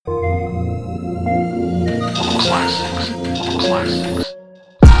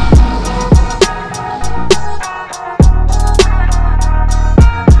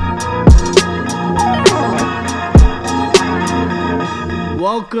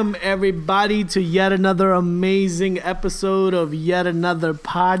Welcome, everybody, to yet another amazing episode of yet another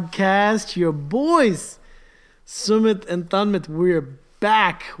podcast. Your boys, Sumit and Tanmit, we're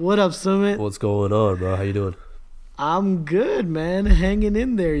back. What up, Sumit? What's going on, bro? How you doing? I'm good, man. Hanging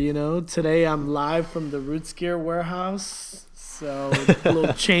in there, you know. Today I'm live from the Roots Gear warehouse. So, a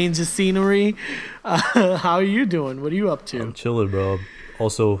little change of scenery. How are you doing? What are you up to? I'm chilling, bro. I'm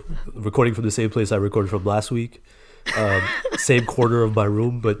also recording from the same place I recorded from last week. Same corner of my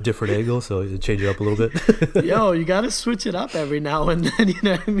room, but different angle, so you change it up a little bit. Yo, you gotta switch it up every now and then, you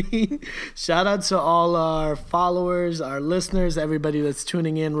know what I mean? Shout out to all our followers, our listeners, everybody that's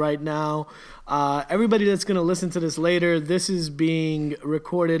tuning in right now. Everybody that's gonna listen to this later, this is being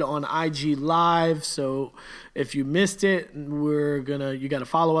recorded on IG Live, so if you missed it, you gotta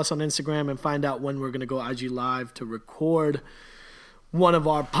follow us on Instagram and find out when we're gonna go IG Live to record one of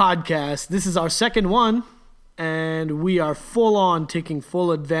our podcasts. This is our second one. And we are full on taking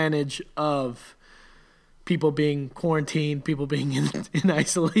full advantage of people being quarantined, people being in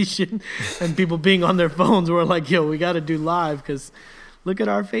isolation, and people being on their phones. We're like, yo, we got to do live because look at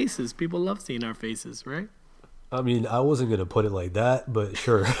our faces. People love seeing our faces, right? I mean, I wasn't going to put it like that, but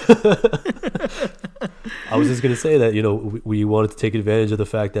sure. I was just going to say that, you know, we wanted to take advantage of the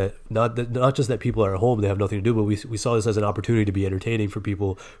fact that not just that people are at home, they have nothing to do, but we saw this as an opportunity to be entertaining for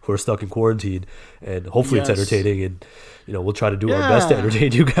people who are stuck in quarantine. And hopefully It's entertaining. And, you know, we'll try to do our best to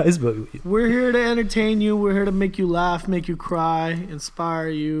entertain you guys. But we're here to entertain you. We're here to make you laugh, make you cry, inspire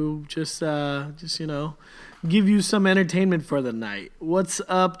you. Just you know, give you some entertainment for the night. What's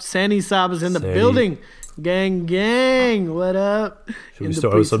up? Sandy Saab is in the building. Gang, what up? Should we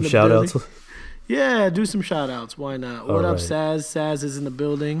start with some shout-outs? Yeah, do some shout-outs. Why not? What up, Saz? Saz is in the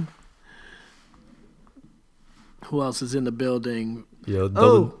building. Who else is in the building? Yo,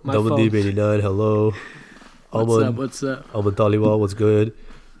 Double D89, hello. What's up? Alman Taliwal, what's good?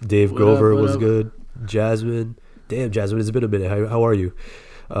 Dave Grover, what's good? Jasmine. Damn, Jasmine, it's been a minute. How are you?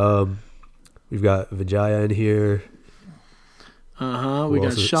 We've got Vijaya in here. We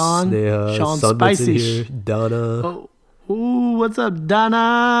got Sean. Sneha, Sean Spicy. Spicy. Donna. Oh. Ooh, what's up,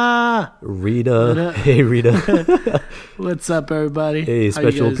 Donna? Rita. Hey, Rita. What's up, everybody? Hey,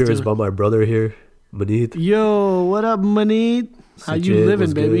 special appearance by my brother here, Maneet. Yo, what up, Maneet? How you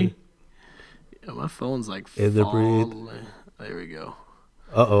living, baby? Yeah, my phone's like in the breed. There we go.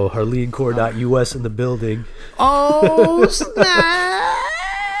 HarleneCore.us in the building. Oh, snap.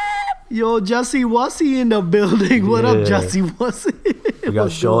 Yo, Jussie Wussy in the building. What up, Jussie Wussy? We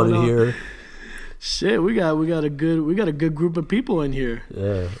got Sean in here. Shit, we got a good group of people in here.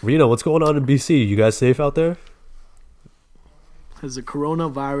 Yeah, Reno, what's going on in BC? You guys safe out there? Has the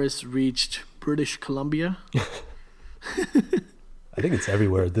coronavirus reached British Columbia? I think it's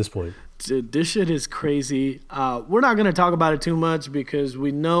everywhere at this point. Dude, this shit is crazy. We're not gonna talk about it too much because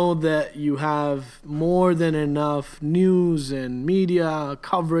we know that you have more than enough news and media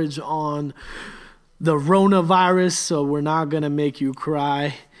coverage on the coronavirus, so we're not gonna make you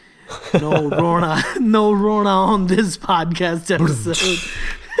cry. No Rona on this podcast episode.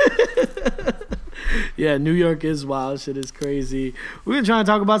 Yeah, New York is wild. Shit is crazy. We're gonna try to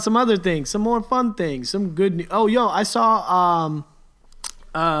talk about some other things, some more fun things, some good news. Oh, yo, I saw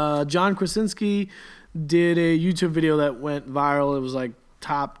John Krasinski did a YouTube video that went viral. It was like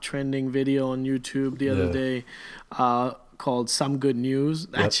top trending video on YouTube the other day, called Some Good News.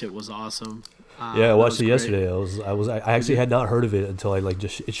 That shit was awesome. I watched it yesterday. I actually had not heard of it until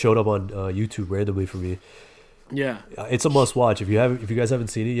it showed up on YouTube randomly for me. Yeah, it's a must watch. If you guys haven't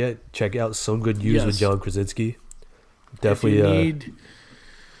seen it yet, check out Some Good News with John Krasinski. Definitely.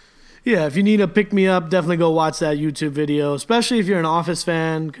 If you need a pick me up, definitely go watch that YouTube video. Especially if you're an Office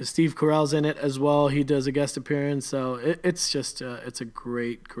fan, because Steve Carell's in it as well. He does a guest appearance, so it's just it's a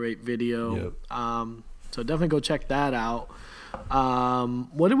great video. Yep. So definitely go check that out.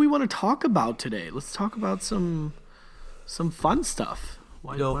 What do we want to talk about today? Let's talk about some fun stuff.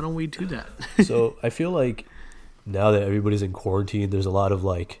 Why don't we do that? So I feel like now that everybody's in quarantine, there's a lot of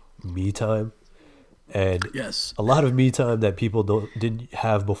like me time, and a lot of me time that people didn't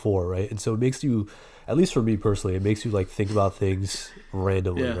have before, right? And so it makes you, at least for me personally, it makes you like think about things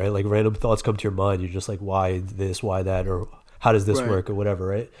randomly, right? Like random thoughts come to your mind. You're just like, why this, why that, or how does this work, or whatever,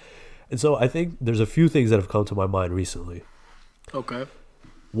 right? And so I think there's a few things that have come to my mind recently. Okay.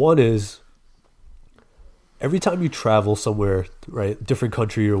 One is, every time you travel somewhere, right, different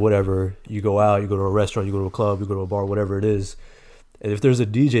country or whatever, you go out, you go to a restaurant, you go to a club, you go to a bar, whatever it is, and if there's a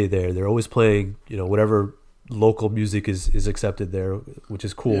DJ there, they're always playing, you know, whatever local music is accepted there, which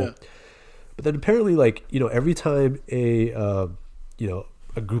is cool. Yeah. But then apparently, like, you know, every time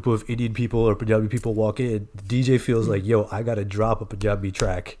a group of Indian people or Punjabi people walk in, the DJ feels like, yo, I gotta drop a Punjabi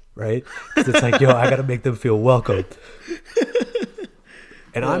track, right? It's like, yo, I gotta make them feel welcome.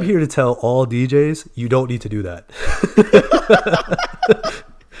 And I'm here to tell all DJs, you don't need to do that.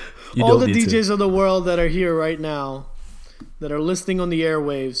 All the DJs of the world that are here right now, that are listening on the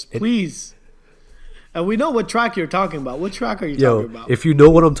airwaves, please. And we know what track you're talking about. What track are you talking about? If you know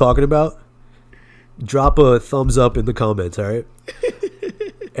what I'm talking about, drop a thumbs up in the comments, all right?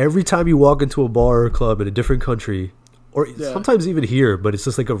 Every time you walk into a bar or club in a different country, or sometimes even here, but it's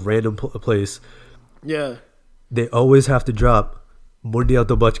just like a random place. Yeah. They always have to drop Mundial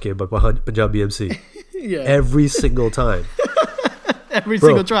to Bachke by Punjabi MC. Every single time.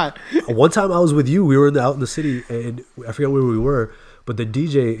 Single track. One time I was with you, we were out in the city, and I forget where we were, but the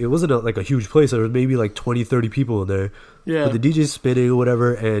DJ, it wasn't like a huge place. There was maybe like 20, 30 people in there. Yeah. But the DJ's spinning or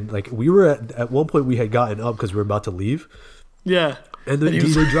whatever, and like we were at one point we had gotten up because we were about to leave. Yeah. And the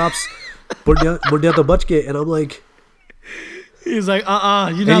DJ drops Mundial to Bachke, and I'm like... He's like, you're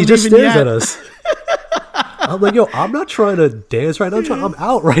not leaving yet. And he just stares at us. I'm like, yo, I'm not trying to dance right now. I'm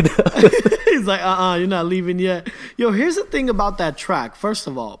out right now. He's like, you're not leaving yet. Yo, here's the thing about that track. First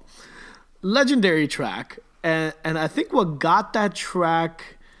of all, legendary track. And I think what got that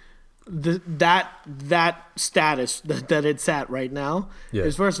track that status that it's at right now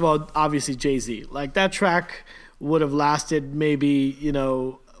is, first of all, obviously Jay-Z. Like, that track would have lasted maybe,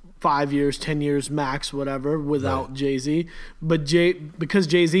 5 years, 10 years max, whatever, without Jay-Z. But because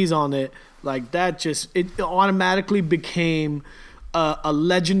Jay-Z's on it, like, that it automatically became a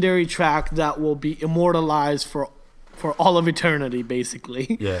legendary track that will be immortalized for all of eternity,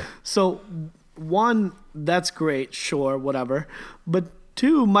 basically. Yeah. So, one, that's great, sure, whatever. But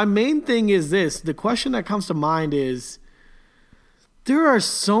two, my main thing is this. The question that comes to mind is, there are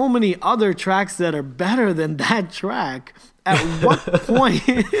so many other tracks that are better than that track. At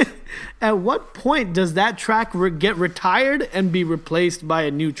what point does that track get retired and be replaced by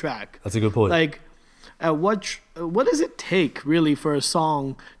a new track? That's a good point. Like, what does it take really for a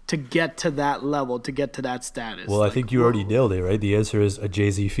song to get to that level, to get to that status? Well, I think you already nailed it, right? The answer is a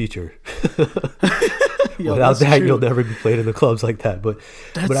Jay-Z feature. Without that, you'll never be played in the clubs like that. But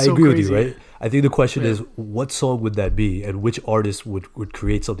I agree with you, right? I think the question is, what song would that be, and which artist would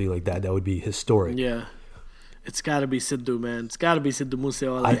create something like that would be historic? Yeah. It's got to be Sidhu, man. It's got to be Sidhu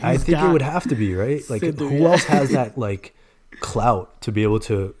Moosewala. I think it would have to be, right? Like, Sidhu, who else has that, like, clout to be able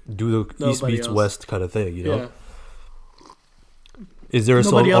to do the East meets West kind of thing, Yeah. Is there a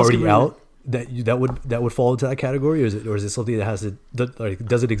song already out that would fall into that category, or is it something that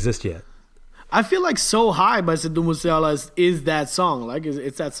does it exist yet? I feel like So High by Sidhu Moosewala is that song. Like,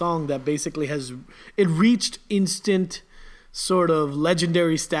 it's that song that basically it reached instant sort of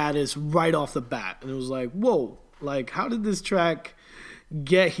legendary status right off the bat. And it was like, whoa, like, how did this track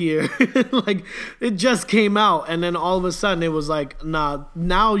get here? Like, it just came out, and then all of a sudden it was like, nah,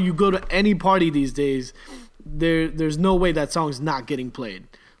 now you go to any party these days, there's no way that song's not getting played.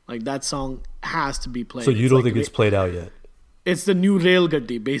 Like, that song has to be played. So you don't think it's played out yet? It's the new Rail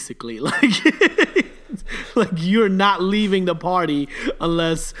Gaddi, basically. Like, you're not leaving the party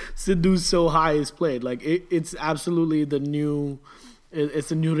unless Sidhu's So High is played. Like, it's absolutely the new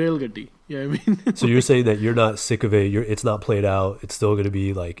Rail Gaddi. You know what I mean? So you're saying that you're not sick of it, it's not played out, it's still going to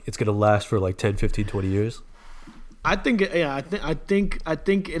be like, it's going to last for like 10, 15, 20 years? I think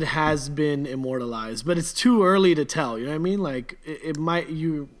it has been immortalized, but it's too early to tell. You know what I mean? Like,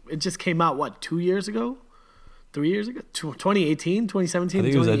 it just came out, what, 2 years ago? 3 years ago? 2018, 2017? I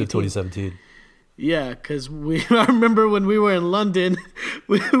think it was end of 2017. Yeah, because I remember when we were in London.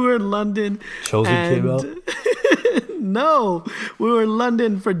 Chosen came out? No, we were in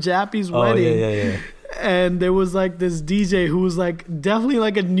London for Jappy's wedding. Yeah. And there was like this DJ who was like definitely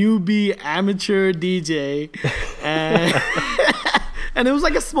like a newbie amateur DJ. And it was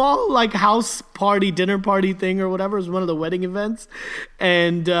like a small like house party, dinner party thing or whatever. It was one of the wedding events.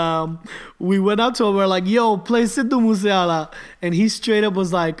 And we went up to him. We're like, yo, play Sidhu Moosewala. And he straight up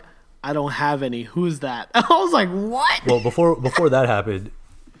was like, I don't have any. Who's that? I was like, what? Well, before that happened,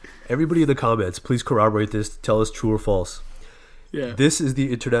 everybody in the comments, please corroborate this. Tell us true or false. Yeah. This is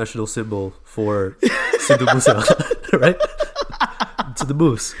the international symbol for Sidhu Moosewala, right? To the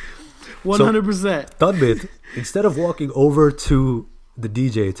moose. 100%. So, Tanmit, instead of walking over to the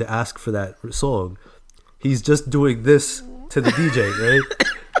DJ to ask for that song, he's just doing this to the DJ, right?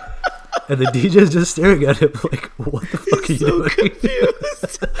 And the DJ is just staring at him like, what the fuck are you doing?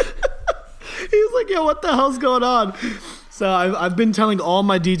 Confused. He's like, yo, what the hell's going on? So I've been telling all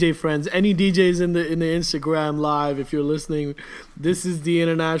my DJ friends, any DJs in the Instagram live, if you're listening, this is the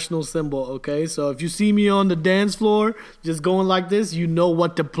international symbol, okay? So if you see me on the dance floor just going like this, you know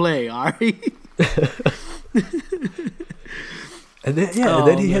what to play, all right? And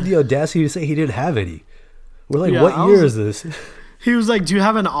then he had the audacity to say he didn't have any. We're like, what year is this? He was like, do you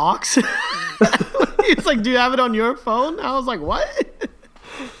have an aux? He's like, do you have it on your phone? I was like, what?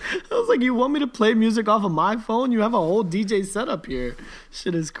 I was like, you want me to play music off of my phone? You have a whole DJ setup here.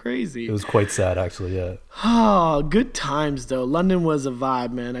 Shit is crazy. It was quite sad, actually, yeah. Oh, good times, though. London was a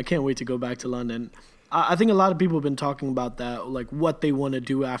vibe, man. I can't wait to go back to London. I think a lot of people have been talking about that, like what they want to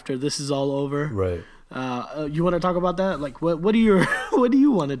do after this is all over. Right. You want to talk about that? Like, what do you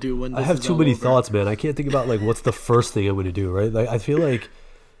want to do when this I have is too all many over? thoughts, man. I can't think about, like, what's the first thing I'm going to do, right? Like, I feel like,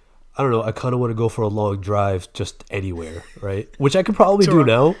 I don't know, I kind of want to go for a long drive just anywhere, right? Which I could probably do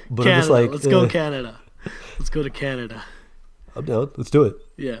now, but Canada. I'm just like... Let's go Canada. Let's go to Canada. I'm down. Let's do it.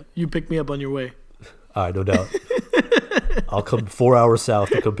 Yeah. You pick me up on your way. All right, no doubt. I'll come 4 hours south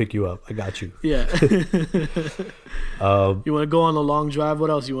to come pick you up. I got you. Yeah. You want to go on a long drive? What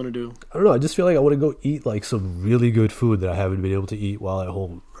else you want to do? I don't know. I just feel like I want to go eat like some really good food that I haven't been able to eat while at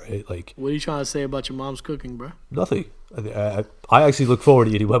home, right? Like, what are you trying to say about your mom's cooking, bro? nothing. I actually look forward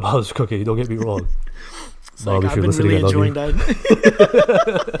to eating my mom's cooking. Don't get me wrong. Mom, I've been really enjoying that.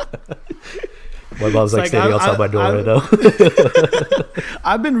 My mom's like standing outside my door right now.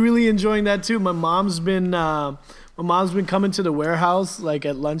 I've been really enjoying that too. My mom's been coming to the warehouse like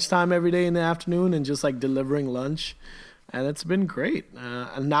at lunchtime every day in the afternoon and just like delivering lunch, and it's been great.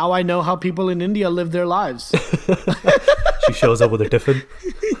 And now I know how people in India live their lives. She shows up with a tiffin.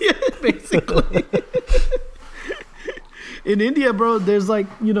 Yeah, basically. In India, bro, there's like,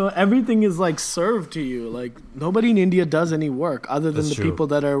 everything is like served to you. Like nobody in India does any work other than the people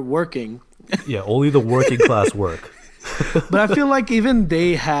that are working. Yeah, only the working class work. But I feel like even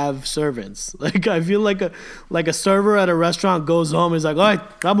they have servants. Like I feel like a server at a restaurant goes home and is like, "Oi,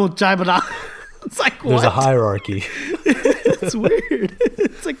 kamu chai bana." It's like, what? There's a hierarchy. It's weird.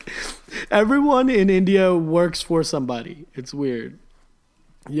 It's like everyone in India works for somebody. It's weird.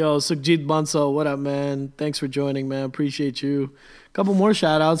 Yo, Sukhjit Bansal, what up, man? Thanks for joining, man. Appreciate you. Couple more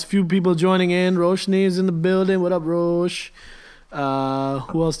shout outs. Few people joining in. Roshni is in the building. What up, Rosh? Who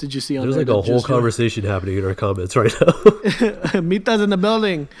else did you see on there? There's there? like a whole conversation happening in our comments right now. Mita's in the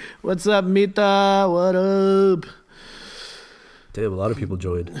building. What's up, Mita? What up? Damn, a lot of people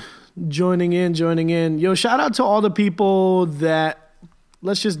joined. Joining in. Yo, shout out to all the people that...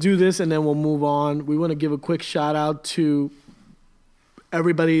 Let's just do this and then we'll move on. We want to give a quick shout out to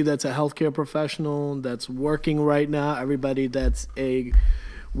everybody that's a healthcare professional that's working right now, everybody that's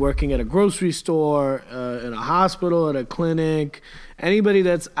working at a grocery store, in a hospital, at a clinic, anybody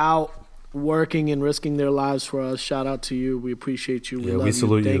that's out working and risking their lives for us. Shout out to you. We appreciate you. We love you.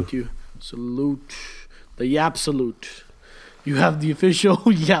 Salute you. Thank you. Salute. The Yap salute. You have the official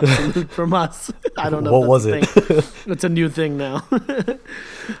Yap salute from us. I don't know. What was it? It's a new thing now.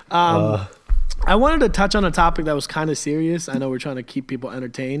 I wanted to touch on a topic that was kind of serious. I know we're trying to keep people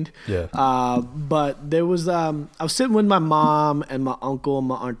entertained. Yeah. But there was, I was sitting with my mom and my uncle and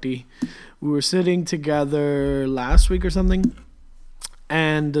my auntie. We were sitting together last week or something.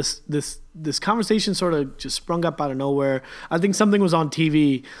 And this conversation sort of just sprung up out of nowhere. I think something was on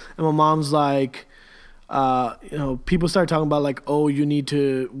TV and my mom's like, people start talking about like, oh,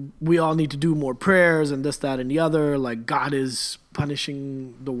 we all need to do more prayers and this, that, and the other. Like God is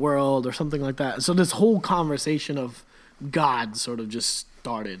punishing the world or something like that. So this whole conversation of God sort of just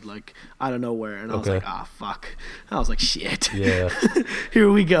started like out of nowhere. And I was like, fuck. I was like, shit. Yeah.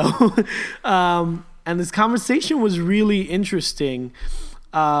 Here we go. And this conversation was really interesting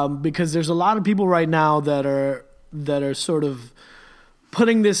because there's a lot of people right now that are sort of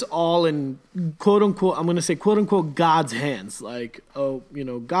putting this all in quote unquote, I'm going to say quote unquote God's hands. Like, oh,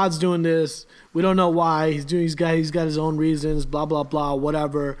 God's doing this. We don't know why he's got his own reasons, blah, blah, blah,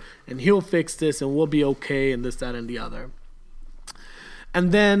 whatever. And he'll fix this and we'll be okay and this, that, and the other.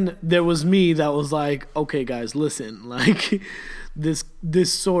 And then there was me that was like, okay, guys, listen, like this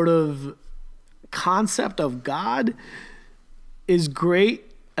sort of concept of God is great.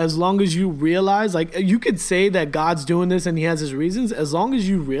 As long as you realize, like, you could say that God's doing this and he has his reasons, as long as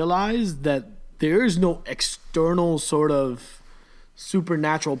you realize that there is no external sort of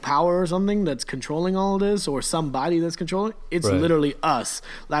supernatural power or something that's controlling all of this or somebody that's controlling. It's literally us.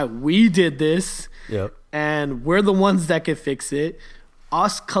 Like, we did this and we're the ones that can fix it.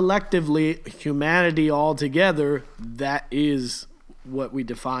 Us collectively, humanity all together, that is what we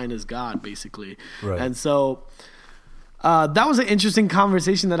define as God, basically. Right. And so... that was an interesting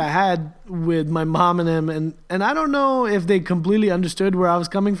conversation that I had with my mom and him, and I don't know if they completely understood where I was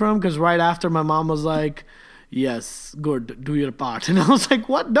coming from, because right after my mom was like, yes, good, do your part. And I was like,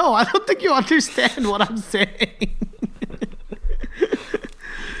 what? No, I don't think you understand what I'm saying.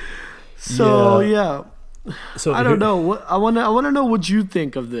 So, yeah. So I don't know. I want to know what you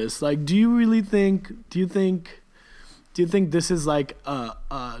think of this. Like, do you think this is like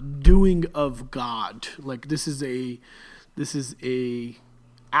a doing of God? Like, this is a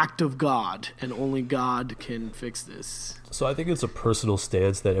act of God, and only God can fix this. So I think it's a personal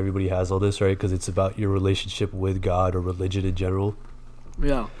stance that everybody has on this, right? Because it's about your relationship with God or religion in general.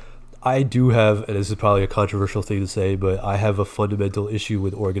 Yeah. I do have, and this is probably a controversial thing to say, but I have a fundamental issue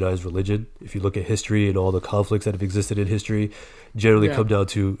with organized religion. If you look at history and all the conflicts that have existed in history, generally come down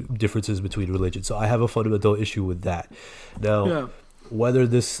to differences between religions. So I have a fundamental issue with that. Now, whether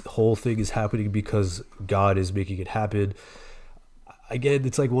this whole thing is happening because God is making it happen, again,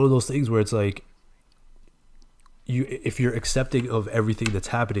 it's like one of those things where it's like, if you're accepting of everything that's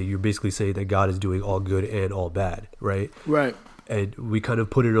happening, you're basically saying that God is doing all good and all bad, right? Right. And we kind of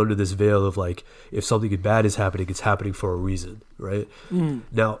put it under this veil of like, if something bad is happening, it's happening for a reason, right?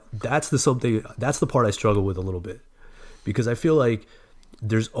 Now, that's the part I struggle with a little bit, because I feel like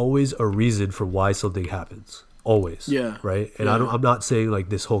there's always a reason for why something happens. Always. Yeah. Right? And I'm not saying like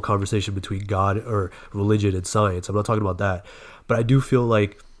this whole conversation between God or religion and science. I'm not talking about that. But I do feel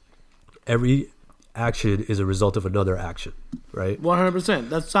like every action is a result of another action, right? 100%.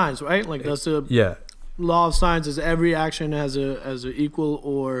 That's science, right? Like that's the law of science is every action has a equal,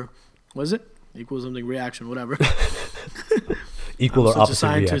 or what is it? Equal something reaction, whatever. Equal or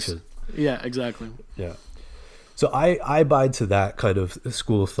opposite reaction. Yeah, exactly. Yeah. So I buy to that kind of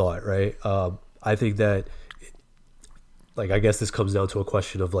school of thought, right? I think that, like, I guess this comes down to a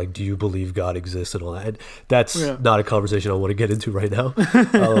question of like, do you believe God exists and all that? And that's not a conversation I want to get into right now.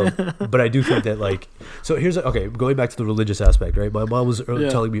 But I do think that, like, so going back to the religious aspect, right? My mom was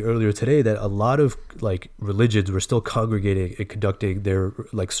telling me earlier today that a lot of like religions were still congregating and conducting their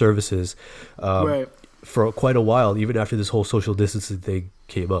like services for quite a while, even after this whole social distancing thing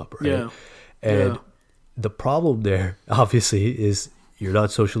came up, right? Yeah. And the problem there, obviously, is you're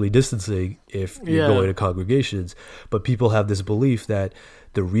not socially distancing if you're going to congregations, but people have this belief that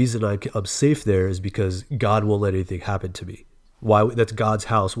the reason I'm safe there is because God won't let anything happen to me. Why? That's God's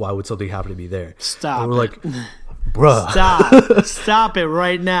house. Why would something happen to me there? Stop. And we're like, bruh. Stop it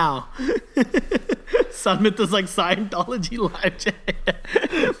right now. Sunmyth is like Scientology live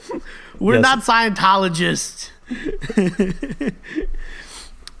chat. We're not Scientologists.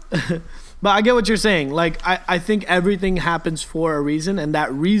 But I get what you're saying. Like, I think everything happens for a reason, and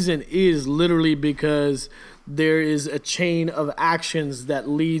that reason is literally because there is a chain of actions that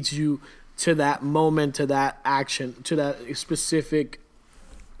leads you to that moment, to that action, to that specific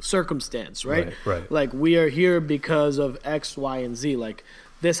circumstance, right? Right. Like, we are here because of X, Y, and Z. Like,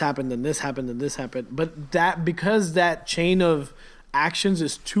 this happened, and this happened, and this happened. But because that chain of actions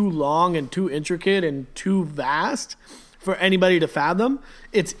is too long and too intricate and too vast for anybody to fathom,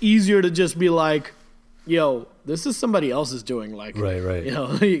 it's easier to just be like, yo, this is somebody else's doing. Like, right. You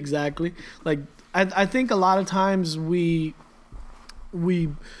know, exactly. Like, I think a lot of times we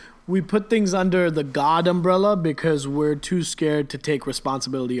put things under the God umbrella because we're too scared to take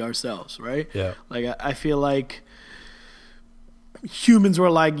responsibility ourselves, right? Yeah. Like, I feel like humans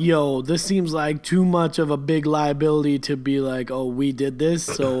were like, yo, this seems like too much of a big liability to be like, oh, we did this,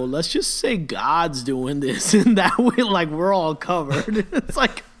 so let's just say God's doing this, and that way, like, we're all covered. It's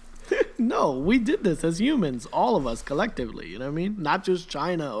like, no, we did this as humans, all of us collectively, you know what I mean? Not just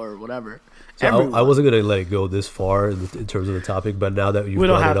China or whatever. So I wasn't going to let it go this far in terms of the topic, but now that you've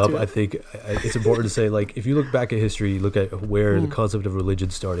brought it up, I think it's important to say, like, if you look back at history, you look at where the concept of religion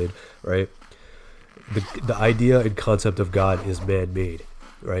started, right? The idea and concept of God is man-made,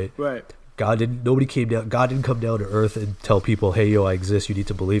 right? Right.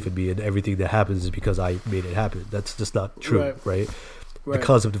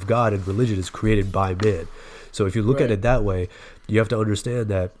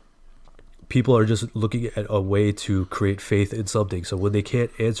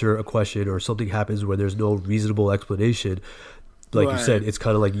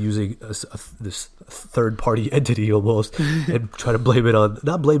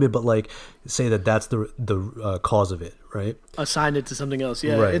 Assign it to something else.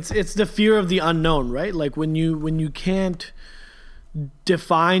 Yeah, right. It's the fear of the unknown, right? Like when you can't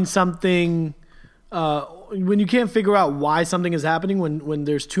define something, when you can't figure out why something is happening, when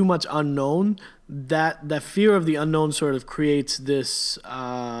there's too much unknown, that fear of the unknown sort of creates this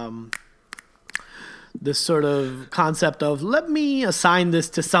this sort of concept of let me assign this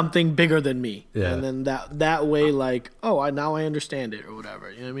to something bigger than me, and then that way, like, oh, now I understand it or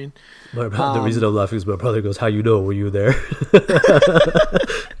whatever. You know what I mean? The reason I'm laughing is my brother goes, "How you know? Were you there?"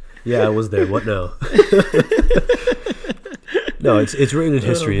 Yeah, I was there. What now? No, it's written in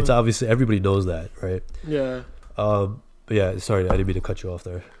history. It's obviously everybody knows that, right? Yeah. But yeah, sorry, I didn't mean to cut you off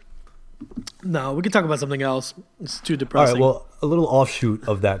there. No, we can talk about something else. It's too depressing. All right, well, a little offshoot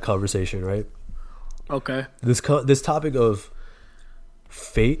of that conversation, right? Okay. This topic of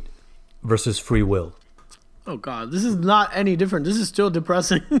fate versus free will. Oh God, this is not any different. This is still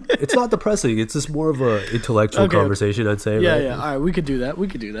depressing. It's not depressing. It's just more of a intellectual conversation, I'd say. Yeah, right? yeah. All right, we could do that.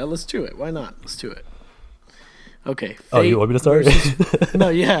 Let's do it. Why not? Let's do it. Okay. Oh, you want me to start? No,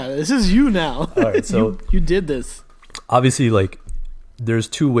 yeah. This is you now. All right, so you did this. Obviously, like, there's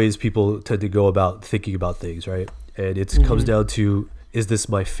two ways people tend to go about thinking about things, right? And it comes down to, is this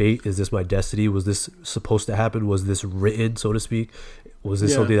my fate? Is this my destiny? Was this supposed to happen? Was this written, so to speak? Was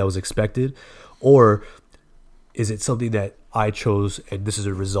this something that was expected? Or is it something that I chose and this is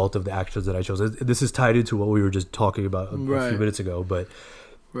a result of the actions that I chose? And this is tied into what we were just talking about a few minutes ago, but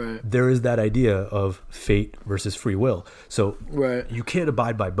there is that idea of fate versus free will. So you can't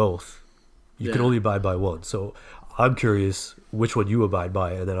abide by both. You can only abide by one. So I'm curious which one you abide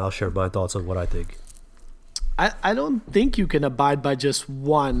by, and then I'll share my thoughts on what I think. I don't think you can abide by just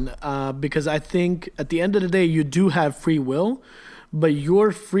one, because I think at the end of the day, you do have free will, but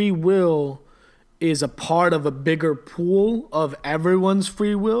your free will is a part of a bigger pool of everyone's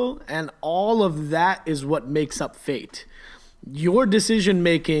free will, and all of that is what makes up fate. Your decision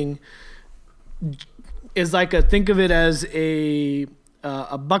making is like think of it as a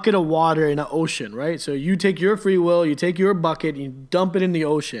bucket of water in an ocean, right? So you take your free will, you take your bucket, you dump it in the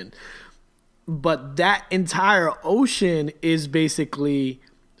ocean. But that entire ocean is basically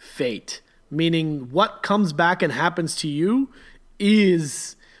fate, meaning what comes back and happens to you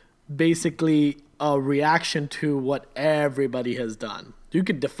is basically a reaction to what everybody has done. You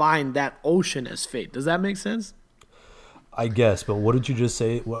could define that ocean as fate. Does that make sense? I guess, but what did you just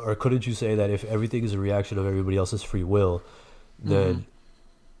say? Or couldn't you say that if everything is a reaction of everybody else's free will, then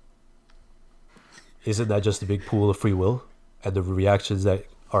isn't that just a big pool of free will and the reactions that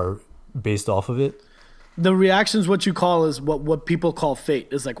are based off of it? The reactions, what you call is what people call fate.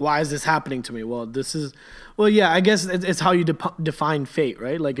 Is like, why is this happening to me? I guess it's how you define fate,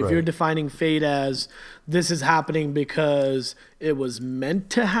 right? Like if you're defining fate as this is happening because it was meant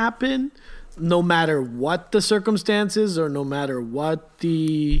to happen, no matter what the circumstances or no matter what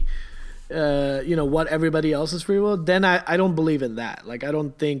the what everybody else's free will, then I don't believe in that. Like I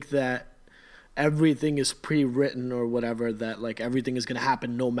don't think that everything is pre-written or whatever, that like everything is going to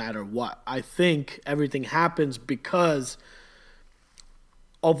happen no matter what. I think everything happens because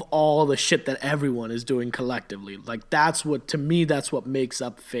of all the shit that everyone is doing collectively. Like that's what makes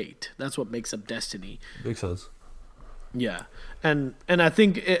up fate. That's what makes up destiny. Makes sense. Yeah. And I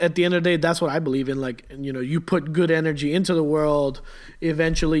think at the end of the day, that's what I believe in. Like, you put good energy into the world,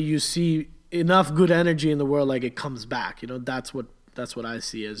 eventually you see enough good energy in the world, like it comes back. That's what I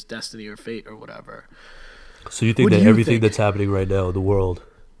see as destiny or fate or whatever. So you think that everything that's happening right now in the world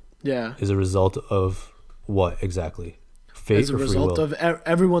is a result of what exactly? Fate as a result of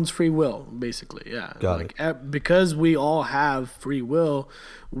everyone's free will, basically, yeah. Got it. Because we all have free will,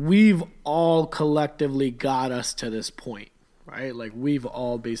 we've all collectively got us to this point, right? Like we've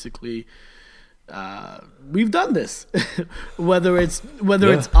all basically... we've done this. whether it's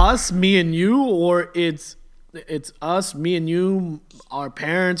us, me and you, or it's us, me and you, our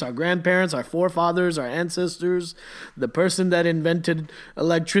parents, our grandparents, our forefathers, our ancestors, the person that invented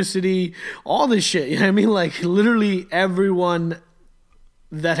electricity, all this shit. You know what I mean? Like literally everyone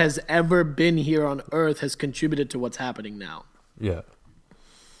that has ever been here on Earth has contributed to what's happening now. Yeah.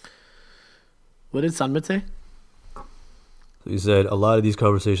 What did Sanmit say? He said a lot of these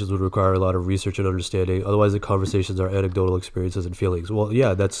conversations would require a lot of research and understanding. Otherwise, the conversations are anecdotal experiences and feelings. Well,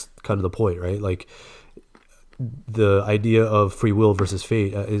 yeah, that's kind of the point, right? Like the idea of free will versus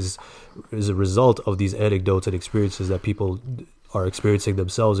fate is a result of these anecdotes and experiences that people are experiencing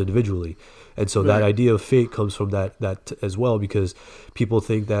themselves individually. And so that idea of fate comes from that as well, because people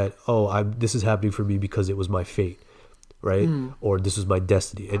think that, this is happening for me because it was my fate, right? Or this is my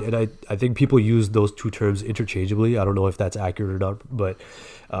destiny. And I think people use those two terms interchangeably. I don't know if that's accurate or not, but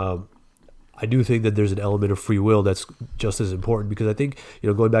I do think that there's an element of free will that's just as important, because I think,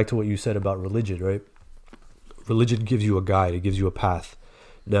 going back to what you said about religion, right? Religion gives you a guide, it gives you a path.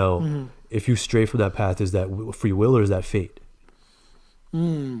 Now, if you stray from that path, is that free will or is that fate?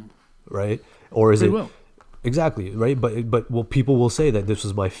 Right? Or is free it will. Exactly, right? But well, people will say that this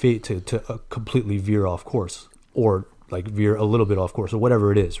was my fate to completely veer off course, or like veer a little bit off course, or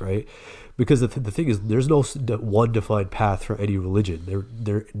whatever it is, right? Because the thing is, there's no one defined path for any religion.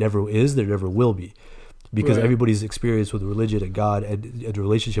 There never is, there never will be, because everybody's experience with religion and God and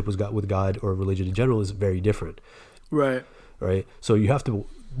relationship with God or religion in general is very different. Right. Right. So you have to,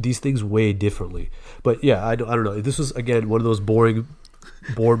 these things weigh differently. But yeah, I don't know. This was again one of those boring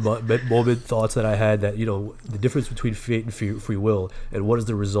moment thoughts that I had, that, you know, the difference between fate and free will, and what is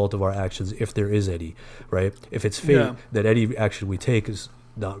the result of our actions, if there is any, right? If it's fate, then any action we take is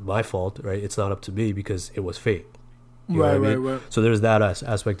not my fault, right? It's not up to me because it was fate. You know what I mean? So there's that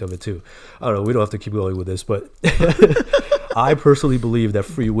aspect of it too. I don't know. We don't have to keep going with this, but I personally believe that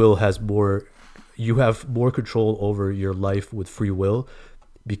free will has more. You have more control over your life with free will,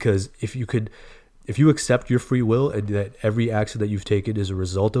 because if you accept your free will and that every action that you've taken is a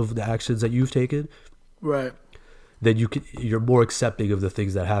result of the actions that you've taken, right, then you're more accepting of the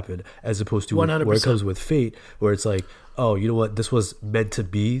things that happen, as opposed to 100%. Where it comes with fate, where it's like, oh, you know what, this was meant to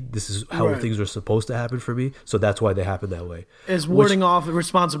be. This is how things are supposed to happen for me, so that's why they happen that way. It's warding off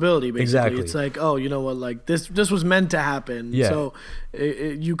responsibility, basically. Exactly. It's like, oh, you know what, like this was meant to happen. Yeah. So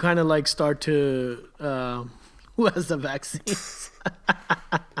you kind of like start to who has the vaccine?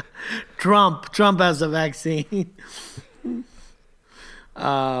 Trump has the vaccine.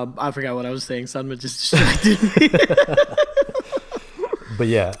 I forgot what I was saying. Sunma just distracted me. But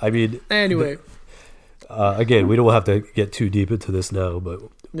yeah, I mean, anyway. Again, we don't have to get too deep into this now, but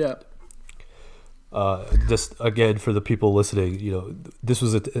yeah. Just again, for the people listening, you know, this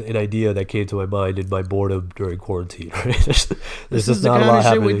was an idea that came to my mind in my boredom during quarantine. Right? There's just not a lot happening. This is the kind of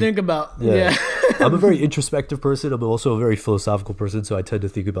shit we think about. Yeah. I'm a very introspective person. I'm also a very philosophical person, so I tend to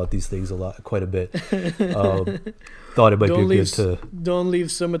think about these things quite a bit. Thought it might be good to don't leave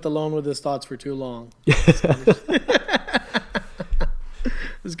Sumit alone with his thoughts for too long.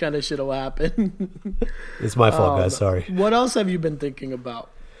 This kind of shit will happen. It's my fault, guys. Sorry. What else have you been thinking about?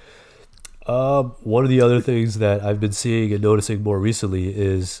 One of the other things that I've been seeing and noticing more recently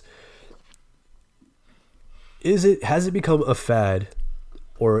has it become a fad,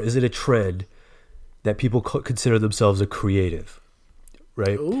 or is it a trend that people consider themselves a creative?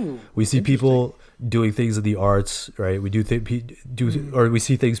 Right? Ooh, we see people doing things in the arts, right? We or we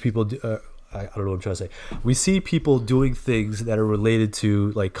see things people do. I don't know what I'm trying to say. We see people doing things that are related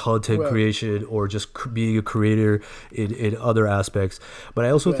to like content creation, or just being a creator in other aspects. But I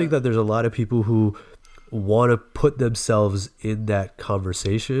also think that there's a lot of people who want to put themselves in that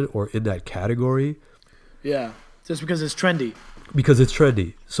conversation or in that category. Yeah, just because it's trendy. Because it's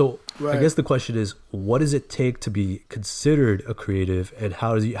trendy. So I guess the question is, what does it take to be considered a creative, and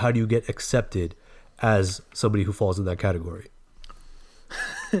how do you get accepted as somebody who falls in that category?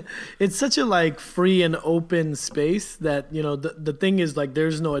 It's such a like free and open space that, you know, the thing is, like,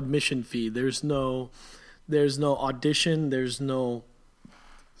 there's no admission fee, there's no audition, there's no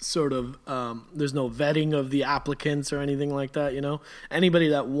sort of there's no vetting of the applicants or anything like that. You know, anybody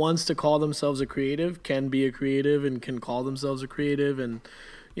that wants to call themselves a creative can be a creative and can call themselves a creative, and,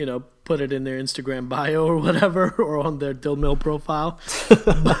 you know, put it in their Instagram bio or whatever, or on their Dill Mill profile.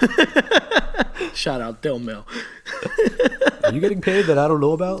 Shout out Dill Mill. Are you getting paid that I don't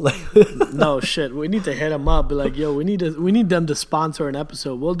know about? Like, no shit. We need to hit them up. Be like, yo, we need them to sponsor an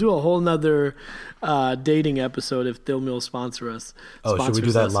episode. We'll do a whole nother dating episode if Dill Mill sponsor us. Oh, should we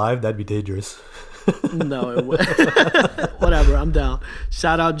do that live? That'd be dangerous. No, whatever. I'm down.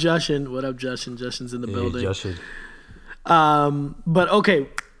 Shout out Jushin. What up, Jushin? Jushin's in the building. Jushin. But okay.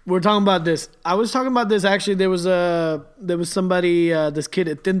 We're talking about this. I was talking about this, actually. There was somebody, this kid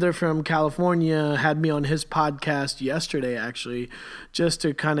at Tinder from California had me on his podcast yesterday, actually, just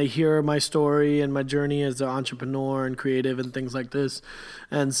to kind of hear my story and my journey as an entrepreneur and creative and things like this.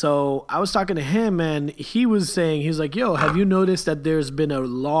 And so I was talking to him, and he was saying, he was like, yo, have you noticed that there's been a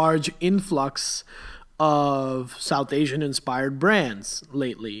large influx of South Asian inspired brands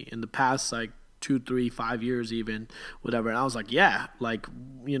lately in the past, like, 2, 3, 5 years even, whatever. And I was like, yeah, like,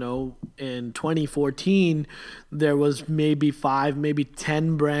 you know, in 2014, there was maybe 5, maybe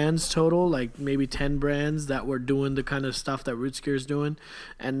 10 brands total, like maybe 10 brands that were doing the kind of stuff that Rootsgear is doing.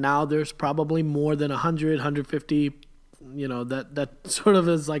 And now there's probably more than 100, 150, you know, that sort of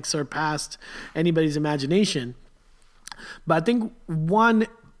is like surpassed anybody's imagination. But I think one,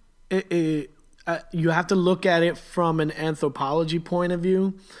 you have to look at it from an anthropology point of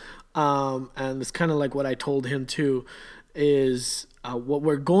view. And it's kind of like what I told him too. is what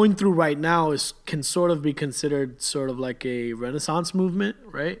we're going through right now can sort of be considered sort of like a Renaissance movement,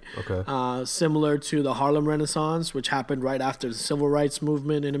 right? Okay. Similar to the Harlem Renaissance, which happened right after the Civil Rights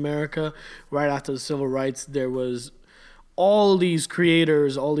Movement in America. Right after the Civil Rights, there was all these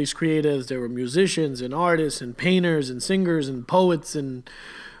creators, all these creatives. There were musicians and artists and painters and singers and poets and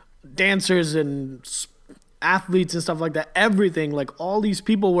dancers and athletes and stuff like that. Everything, like all these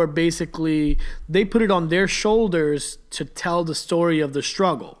people were basically, they put it on their shoulders to tell the story of the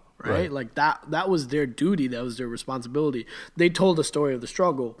struggle, right? Like that was their duty, that was their responsibility. They told the story of the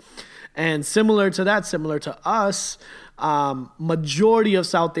struggle. And similar to that, similar to us, majority of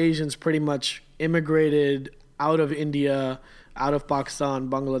South Asians pretty much immigrated out of India, out of Pakistan,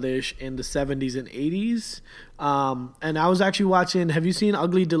 Bangladesh in the 70s and 80s. And I was actually watching, have you seen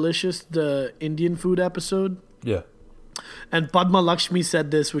Ugly Delicious, the Indian food episode? Yeah. And Padma Lakshmi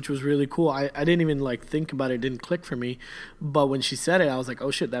said this, which was really cool. I didn't even like think about it. It didn't click for me. But when she said it, I was like, oh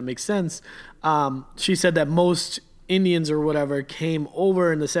shit, that makes sense. She said that most Indians or whatever came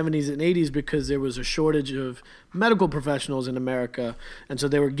over in the 70s and 80s because there was a shortage of medical professionals in America. And so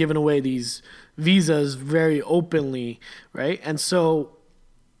they were giving away these visas very openly, right? And so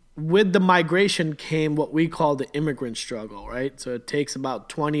with the migration came what we call the immigrant struggle, right? So it takes about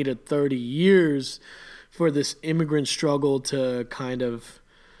 20 to 30 years for this immigrant struggle to kind of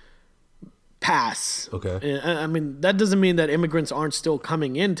pass. Okay. I mean, that doesn't mean that immigrants aren't still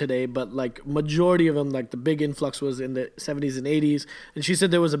coming in today, but like majority of them, like the big influx was in the 70s and 80s. And she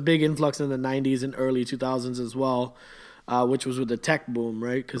said there was a big influx in the 90s and early 2000s as well, which was with the tech boom,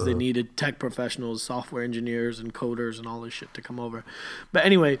 right? Because they needed tech professionals, software engineers and coders and all this shit to come over. But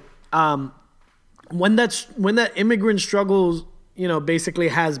anyway, when that immigrant struggles, you know, basically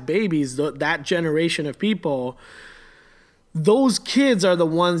has babies, that generation of people, those kids are the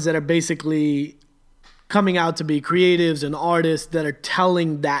ones that are basically coming out to be creatives and artists that are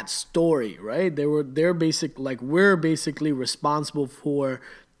telling that story, right? We're basically responsible for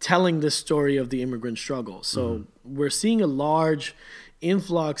telling the story of the immigrant struggle. So we're seeing a large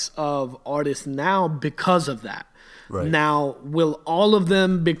influx of artists now because of that. Right. Now, will all of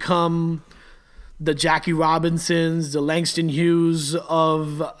them become the Jackie Robinsons, the Langston Hughes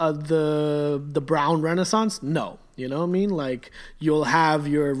of the Brown Renaissance? No. You know what I mean? Like, you'll have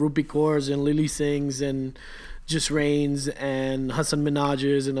your Rupi Kaurs and Lily Singhs and Just Rains and Hassan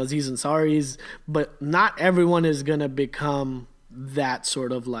Minaj's and Aziz Ansari's, but not everyone is going to become that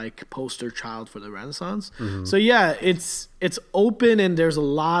sort of like poster child for the Renaissance. So yeah, it's open and there's a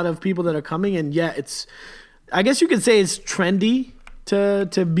lot of people that are coming, and yeah, I guess you could say it's trendy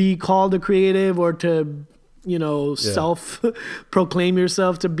to be called a creative or to, you know, self-proclaim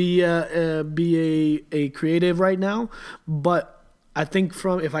yourself to be a creative right now. But I think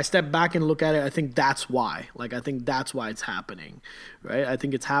if I step back and look at it, I think that's why. Like, I think that's why it's happening, right? I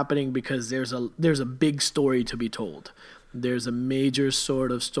think it's happening because there's a big story to be told. There's a major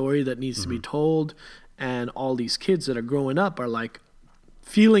sort of story that needs to be told, and all these kids that are growing up are like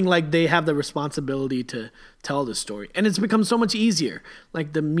feeling like they have the responsibility to tell the story. And it's become so much easier.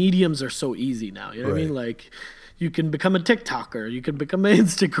 Like, the mediums are so easy now. You know what I mean? Like, you can become a TikToker, you can become an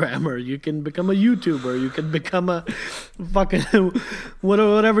Instagrammer, you can become a YouTuber, you can become a fucking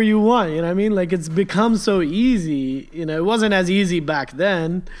whatever you want. You know what I mean? Like, it's become so easy. You know, it wasn't as easy back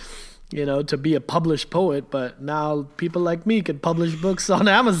then, you know, to be a published poet, but now people like me can publish books on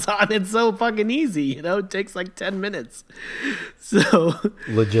Amazon. It's so fucking easy, you know? It takes like 10 minutes. So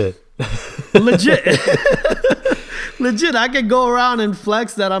legit. Legit, I could go around and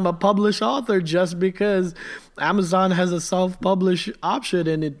flex that I'm a published author just because Amazon has a self-publish option,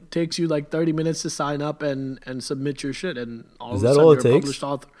 and it takes you like 30 minutes to sign up and submit your shit, and all of a sudden you're a published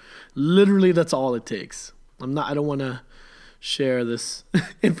author. Literally, that's all it takes. I don't want to share this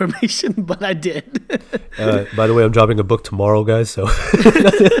information, but I did. By the way, I'm dropping a book tomorrow, guys, so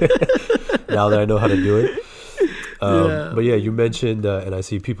now that I know how to do it. But yeah, you mentioned, and I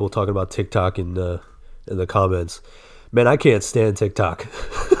see people talking about TikTok in the comments. Man, I can't stand TikTok.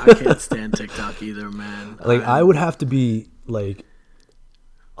 I can't stand TikTok either, man. Like, I would have to be like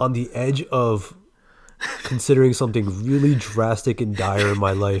on the edge of considering something really drastic and dire in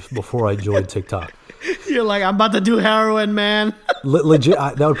my life before I joined TikTok. You're like, I'm about to do heroin, man. Legit,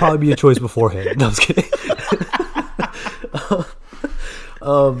 that would probably be a choice beforehand. No, I was kidding.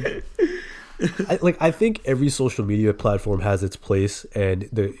 I think every social media platform has its place, and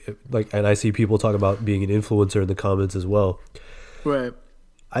I see people talk about being an influencer in the comments as well. Right.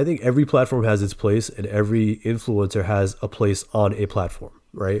 I think every platform has its place, and every influencer has a place on a platform,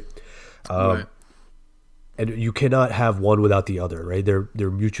 right? Right. And you cannot have one without the other, right? They're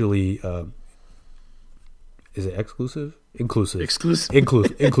mutually is it exclusive? Inclusive. Exclusive.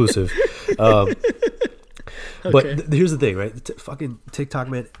 Inclusive. Okay. But here's the thing, right? Fucking TikTok,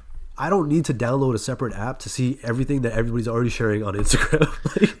 man. I don't need to download a separate app to see everything that everybody's already sharing on Instagram.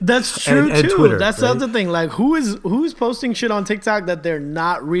 That's true and too. Twitter, That's right? the other thing. Like, who's posting shit on TikTok that they're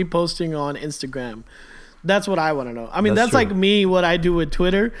not reposting on Instagram? That's what I want to know. I mean, that's like me, what I do with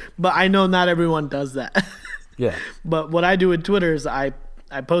Twitter, but I know not everyone does that. Yeah. But what I do with Twitter is I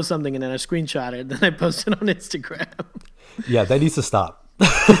post something and then I screenshot it, then I post it on Instagram. Yeah, that needs to stop.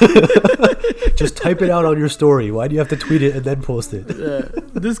 Just type it out on your story. Why do you have to tweet it and then post it?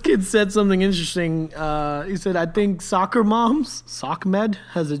 This kid said something interesting. He said, I think soccer moms, SocMed,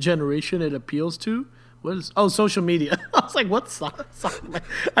 has a generation it appeals to. What is? Oh, social media. I was like, what's SocMed?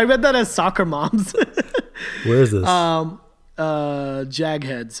 I read that as soccer moms. Where is this?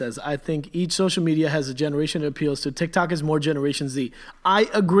 Jaghead says, I think each social media has a generation it appeals to. TikTok is more Generation Z. I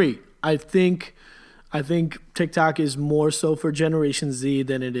agree. I think TikTok is more so for Generation Z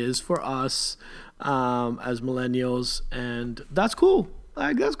than it is for us as millennials, and that's cool.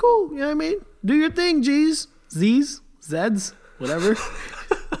 Like, that's cool. You know what I mean? Do your thing, G's, Z's, Z's, whatever.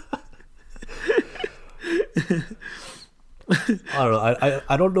 I don't know.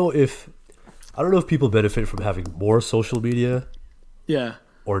 I don't know if people benefit from having more social media. Yeah.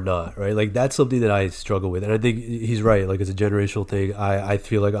 Or not, right? Like, that's something that I struggle with, and I think he's right. Like, it's a generational thing. I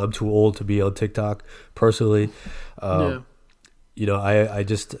feel like I'm too old to be on TikTok personally. You know, I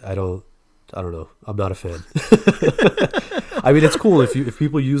don't know. I'm not a fan. I mean, it's cool if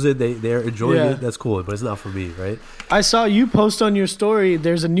people use it, they're enjoying it. That's cool, but it's not for me, right? I saw you post on your story.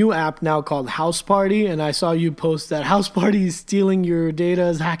 There's a new app now called House Party, and I saw you post that House Party is stealing your data,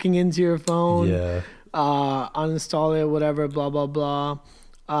 is hacking into your phone. Yeah. Uninstall it, whatever. Blah blah blah.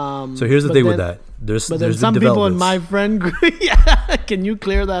 So here's the thing with that. There's some people in my friend group. Yeah, can you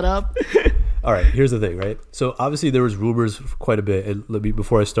clear that up? All right, here's the thing, right? So obviously there was rumors for quite a bit, and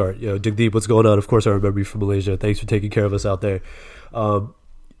before I start, Jagdeep, what's going on? Of course, I remember you from Malaysia. Thanks for taking care of us out there.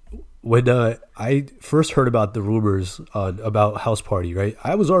 When I first heard about the rumors about House Party, right?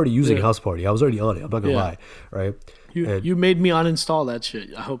 I was already using House Party. I was already on it. I'm not gonna lie, right? You made me uninstall that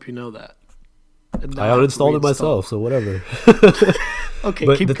shit. I hope you know that. I uninstalled it myself, so whatever. Okay,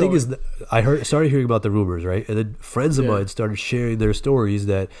 but keep the going. thing is, started hearing about the rumors, right? And then friends of mine started sharing their stories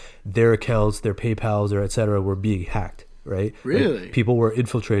that their accounts, their PayPals, or etc., were being hacked, right? Really? Like, people were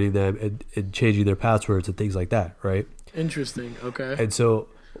infiltrating them and changing their passwords and things like that, right? Interesting. Okay. And so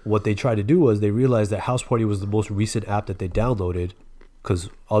what they tried to do was they realized that House Party was the most recent app that they downloaded,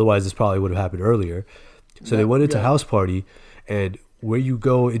 because otherwise this probably would have happened earlier. So they went into House Party, and where you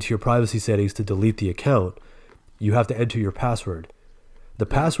go into your privacy settings to delete the account, you have to enter your password. The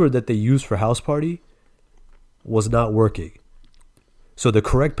password that they used for House Party was not working. So the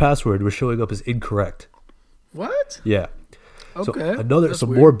correct password was showing up as incorrect. What? Yeah. Okay. So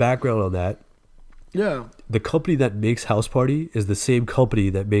some more background on that. Yeah. The company that makes House Party is the same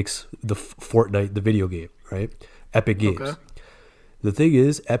company that makes the Fortnite, the video game, right? Epic Games. Okay. The thing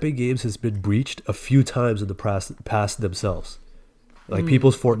is, Epic Games has been breached a few times in the past themselves. Like,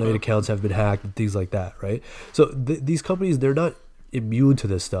 people's Fortnite accounts have been hacked and things like that, right? So these companies, they're not immune to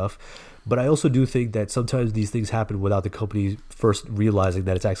this stuff, but I also do think that sometimes these things happen without the company first realizing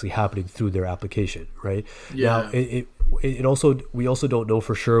that it's actually happening through their application, right? Yeah. Now, we also don't know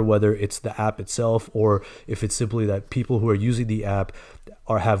for sure whether it's the app itself or if it's simply that people who are using the app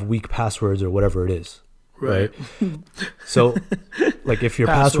have weak passwords or whatever it is. Right. So, like, if your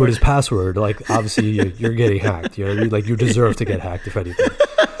password is password, like, obviously you're getting hacked. You know what I mean? Like, you deserve to get hacked, if anything.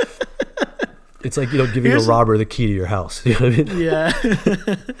 It's like, giving a robber the key to your house. You know what I mean?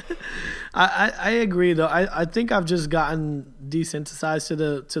 Yeah. I agree, though. I think I've just gotten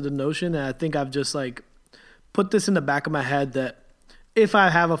desensitized to the notion, and I think I've just, like, put this in the back of my head that if I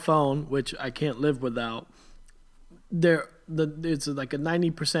have a phone, which I can't live without, it's like a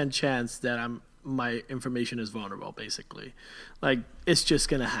 90% chance that my information is vulnerable, basically. Like, it's just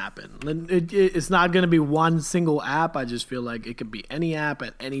gonna happen. It's not gonna be one single app. I just feel like it could be any app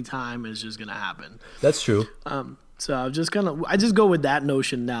at any time. It's just gonna happen. That's true. So I just go with that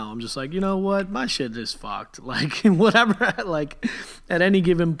notion now. I'm just like, you know what, my shit is fucked. Like, whatever. Like, at any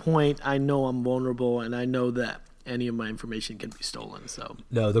given point, I know I'm vulnerable, and I know that any of my information can be stolen. So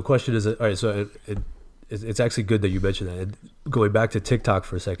no, the question is, all right. So it's actually good that you mentioned that. And going back to TikTok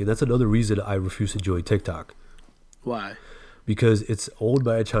for a second, that's another reason I refuse to join TikTok. Why? Because it's owned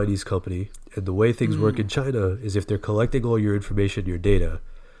by a Chinese company, and the way things work in China is if they're collecting all your information, your data,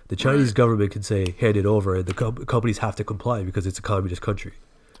 the Chinese government can say, hand it over, and the companies have to comply because it's a communist country.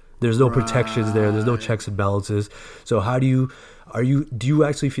 There's no protections there. There's no checks and balances. So how do you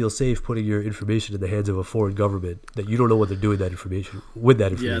actually feel safe putting your information in the hands of a foreign government that you don't know what they're doing with that information?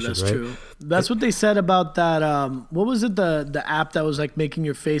 Yeah, that's right? true. That's what they said about that. What was it? The app that was like making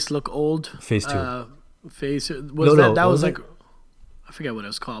your face look old. Facetune. That was like, I forget what it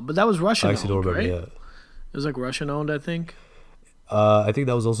was called, but that was Russian owned, don't remember, right? Yeah. It was like Russian owned, I think. I think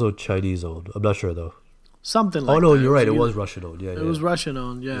that was also Chinese owned. I'm not sure though. Something like that. Oh no, you're right. It was Russian owned. Yeah, it was Russian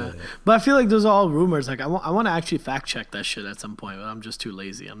owned. Yeah. But I feel like those are all rumors. Like I want to actually fact check that shit at some point, but I'm just too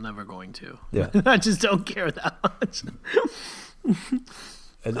lazy. I'm never going to. Yeah. I just don't care that much.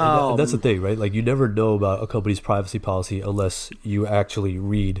 And that's the thing, right? Like you never know about a company's privacy policy unless you actually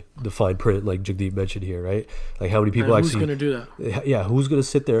read the fine print, like Jagdeep mentioned here, right? Like how many people who's going to do that? Yeah, who's going to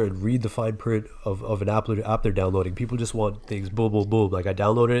sit there and read the fine print of an app they're downloading? People just want things boom, boom, boom. Like I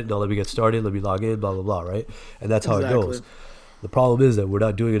downloaded it, now let me get started, let me log in, blah, blah, blah, right? And that's how it goes. The problem is that we're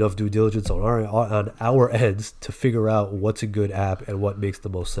not doing enough due diligence on our ends to figure out what's a good app and what makes the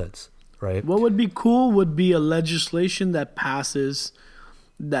most sense, right? What would be cool would be a legislation that passes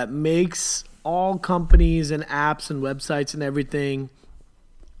that makes all companies and apps and websites and everything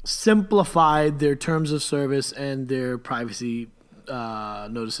simplify their terms of service and their privacy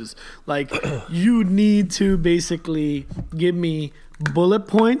notices. Like you need to basically give me bullet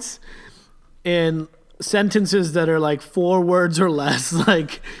points and sentences that are like 4 words or less.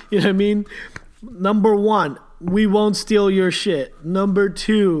 Like, you know what I mean? Number 1, we won't steal your shit. Number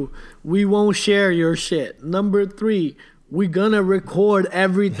 2, we won't share your shit. Number 3, we're gonna record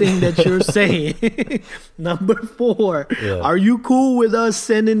everything that you're saying. Number 4, are you cool with us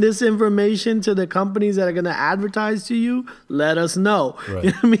sending this information to the companies that are gonna advertise to you? Let us know. Right.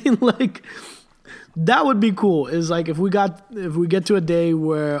 You know what I mean? Like that would be cool. Is like if we get to a day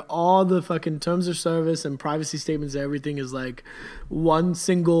where all the fucking terms of service and privacy statements and everything is like one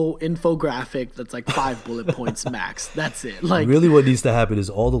single infographic that's like 5 bullet points max. That's it. Like really what needs to happen is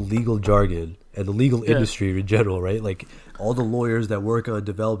all the legal jargon and the legal industry in general, right? Like all the lawyers that work on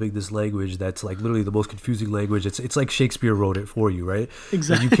developing this language that's like literally the most confusing language. It's like Shakespeare wrote it for you, right?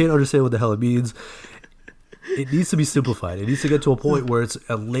 Exactly. And you can't understand what the hell it means. It needs to be simplified. It needs to get to a point where it's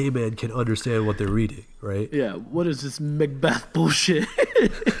a layman can understand what they're reading, right? Yeah. What is this Macbeth bullshit?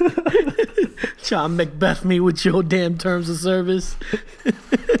 Trying to Macbeth me with your damn terms of service.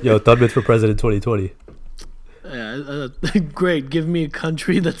 Yo, Thunmith for president 2020. Yeah, great. Give me a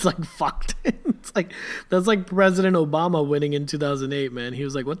country that's like fucked. It's like that's like President Obama winning in 2008, man. He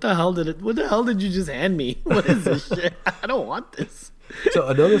was like, "What the hell did you just hand me? What is this shit? I don't want this." So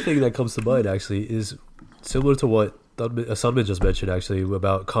another thing that comes to mind actually is similar to what Sunman just mentioned, actually,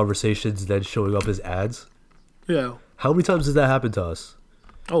 about conversations then showing up as ads. Yeah. How many times does that happen to us?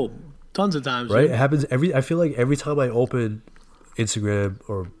 Oh, tons of times. Right? Yeah. It happens I feel like every time I open Instagram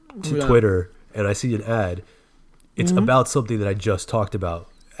or Twitter and I see an ad, it's about something that I just talked about.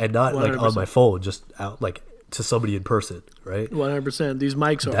 And not 100%. Like on my phone, just out like to somebody in person, right? 100%. These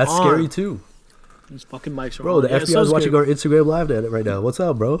mics are That's scary too. These fucking mics are bro, on. The FBI is watching our Instagram live right now. What's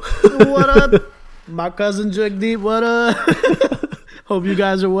up, bro? What up? My cousin Jagdeep, what up? Hope you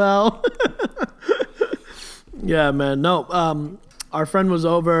guys are well. Yeah, man. No, our friend was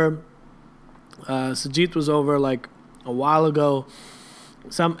over. Sajid was over like a while ago.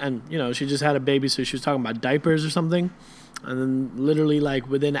 And she just had a baby, so she was talking about diapers or something. And then literally like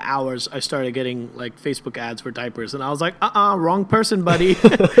within hours, I started getting like Facebook ads for diapers. And I was like, wrong person, buddy.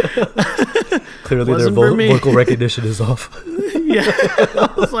 Clearly their vocal recognition is off. Yeah.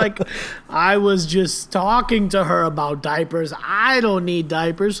 I was just talking to her about diapers. I don't need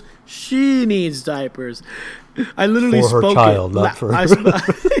diapers. She needs diapers. I literally spoke her child, not for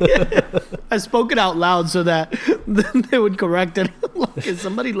her. I spoke it out loud so that they would correct it. Like, is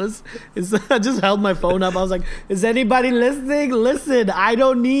somebody listening? I just held my phone up. I was like, is anybody listening? Listen, I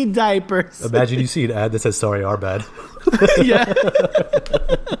don't need diapers. Imagine you see an ad that says, sorry, our bad. Yeah.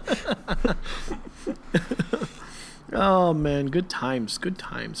 Oh, man. Good times. Good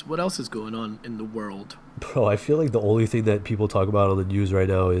times. What else is going on in the world? Bro, I feel like the only thing that people talk about on the news right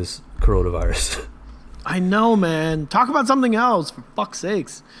now is coronavirus. I know, man. Talk about something else, for fuck's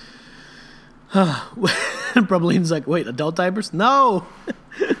sakes. Probably's like, wait, adult diapers? No!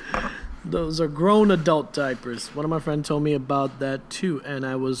 Those are grown adult diapers. One of my friends told me about that too, and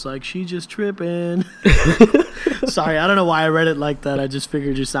I was like, she just tripping. Sorry, I don't know why I read it like that. I just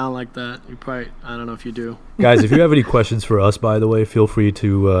figured you sound like that. You probably, I don't know if you do. Guys, if you have any questions for us, by the way, feel free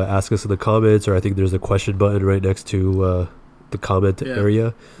to ask us in the comments, or I think there's a question button right next to the comment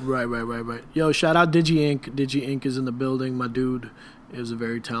area. Right. Yo, shout out Digi Inc. Digi Inc. is in the building. My dude is a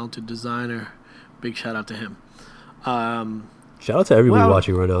very talented designer. Big shout out to him. Shout out to everybody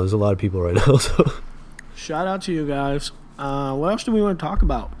watching right now. There's a lot of people right now. So. Shout out to you guys. What else do we want to talk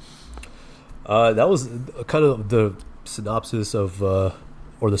about? That was kind of the synopsis of,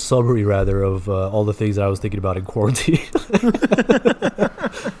 or the summary rather, of all the things that I was thinking about in quarantine.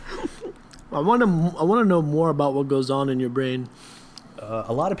 I want to know more about what goes on in your brain.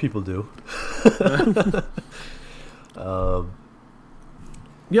 A lot of people do.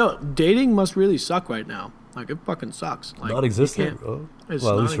 Yo, dating must really suck right now. Like, it fucking sucks. Like, non-existent, bro. It's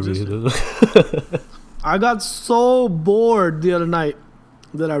well, at least for me. I got so bored the other night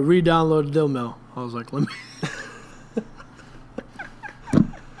that I re-downloaded Dillmail. I was like, let me...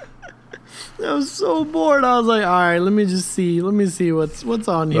 I was so bored. I was like, all right, let me see what's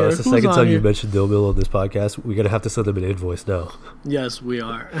on here. That's the second time you mentioned Dillmail on this podcast. We're going to have to send them an invoice now. Yes, we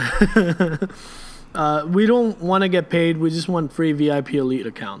are. We don't want to get paid. We just want free VIP Elite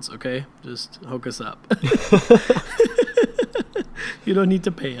accounts, okay? Just hook us up. You don't need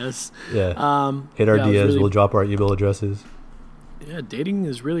to pay us. Yeah. Hit our DMs. We'll drop our email addresses. Yeah, dating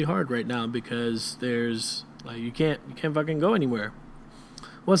is really hard right now because there's like you can't fucking go anywhere.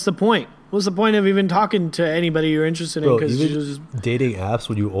 What's the point? What's the point of even talking to anybody you're interested in? Because just dating apps,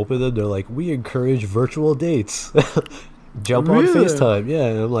 when you open them, they're like, we encourage virtual dates. Jump on FaceTime. Yeah,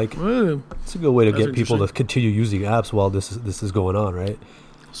 and I'm like, it's a good way to get people to continue using apps while this is going on, right?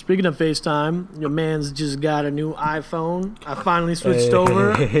 Speaking of FaceTime, your man's just got a new iPhone. I finally switched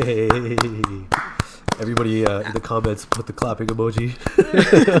over. Everybody in the comments put the clapping emoji.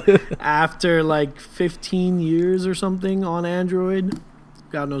 After like 15 years or something on Android.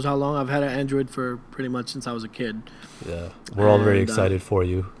 God knows how long. I've had an Android for pretty much since I was a kid. Yeah, we're all very excited for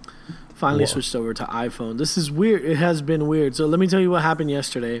you. Finally switched over to iPhone. This is weird. It has been weird. So let me tell you what happened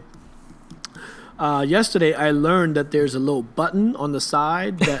yesterday. Yesterday, I learned that there's a little button on the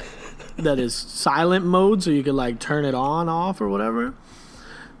side that is silent mode, so you can like turn it on, off, or whatever.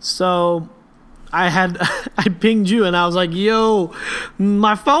 So I pinged you, and I was like, "Yo,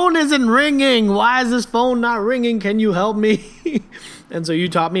 my phone isn't ringing. Why is this phone not ringing? Can you help me?" And so you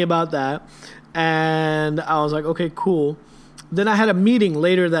taught me about that, and I was like, "Okay, cool." Then I had a meeting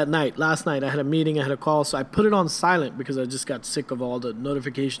later that night. Last night I had a meeting, I had a call, so I put it on silent because I just got sick of all the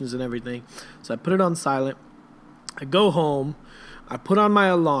notifications and everything. So I put it on silent. I go home, I put on my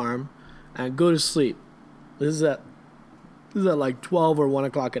alarm, and I go to sleep. This is at like 12 or 1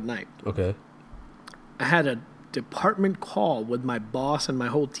 o'clock at night. Okay. I had a department call with my boss and my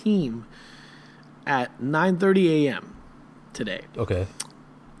whole team at 9:30 a.m. today. Okay.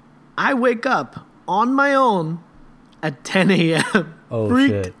 I wake up on my own at 10 a.m. Oh,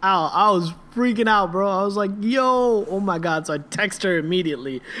 freaked shit. out. I was freaking out, bro. I was like, yo, oh my God. So I text her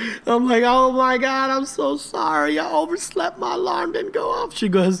immediately. I'm like, oh my God, I'm so sorry. I overslept. My alarm didn't go off. She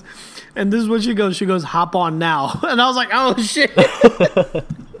goes, and this is what she goes. She goes, hop on now. And I was like, oh shit.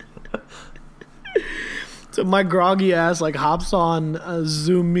 So my groggy ass like hops on a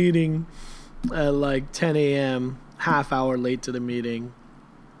Zoom meeting at like 10 a.m., half hour late to the meeting.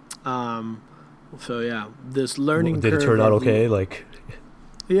 So yeah, this learning curve. Did it turn out okay? Like,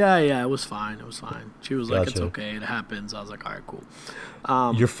 yeah, it was fine. She was like, "It's okay, it happens." I was like, "All right, cool."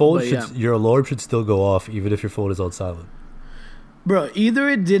 Your phone your alarm should still go off even if your phone is on silent. Bro, either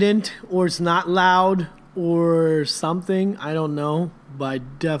it didn't, or it's not loud, or something. I don't know, but I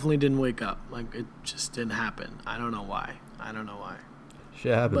definitely didn't wake up. Like, it just didn't happen. I don't know why.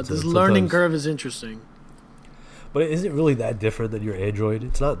 Shit happens. But this learning curve is interesting. But is it really that different than your Android?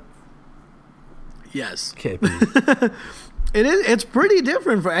 It's not. Yes. Can't be. It is. It's pretty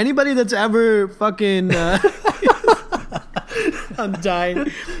different for anybody that's ever fucking. I'm dying.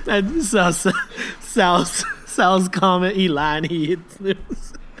 And Sal's comment. He lied.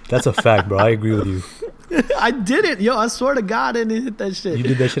 That's a fact, bro. I agree with you. I did it, yo. I swear to God, I didn't hit that shit. You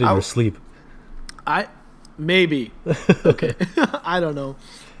did that shit in your sleep. Maybe. Okay. I don't know,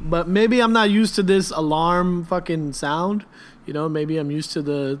 but maybe I'm not used to this alarm fucking sound. You know, maybe I'm used to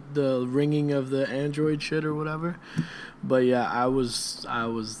the ringing of the Android shit or whatever. But yeah, I was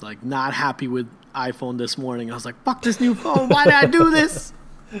like not happy with iPhone this morning. I was like, fuck this new phone. Why did I do this?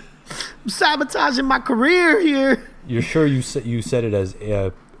 I'm sabotaging my career here. You're sure you said it as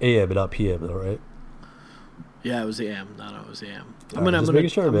AM and not PM, though, right? Yeah, it was AM. No, it was AM. I'm just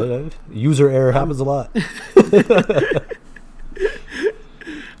making sure, man. User error happens a lot.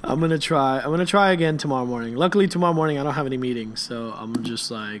 I'm gonna try again tomorrow morning. Luckily, tomorrow morning I don't have any meetings, so I'm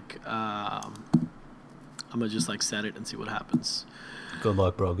just like, I'm gonna just like set it and see what happens. Good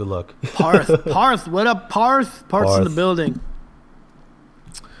luck, bro. Good luck. Parth, what up, Parth? Parth's in the building.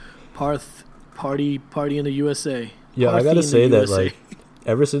 Parth, party in the USA. Yeah, I gotta say that like,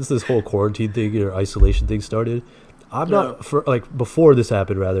 ever since this whole quarantine thing or isolation thing started, I'm not for like before this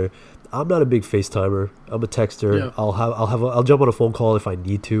happened. Rather, I'm not a big FaceTimer. I'm a texter. Yeah. I'll jump on a phone call if I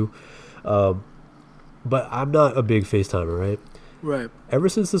need to, but I'm not a big FaceTimer. Right. Right. Ever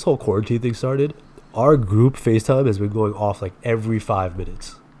since this whole quarantine thing started, our group FaceTime has been going off like every 5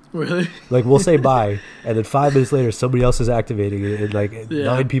 minutes. Really? Like we'll say bye, and then 5 minutes later, somebody else is activating it, and like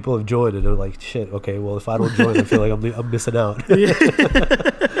 9 people have joined, and they're like, "Shit, okay, well if I don't join, I feel like I'm missing out." Yeah.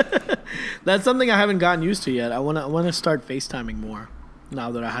 That's something I haven't gotten used to yet. I wanna start FaceTiming more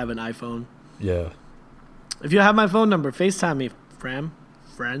now that I have an iPhone. Yeah. If you have my phone number, FaceTime me,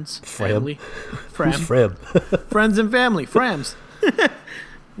 friends, family, Who's Fram? Friends and family, Frams.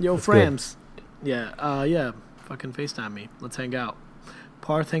 Yo, That's Frams. Good. Yeah. Fucking FaceTime me. Let's hang out.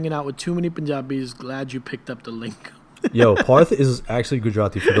 Parth hanging out with too many Punjabis. Glad you picked up the link. Yo, Parth is actually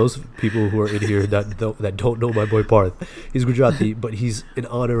Gujarati. For those people who are in here that don't know my boy Parth, he's Gujarati, but he's an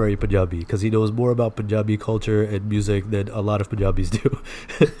honorary Punjabi because he knows more about Punjabi culture and music than a lot of Punjabis do.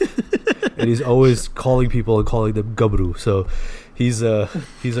 And he's always calling people and calling them Gabru. So he's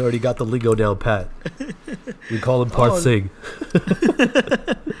already got the lingo down pat. We call him Parth Singh.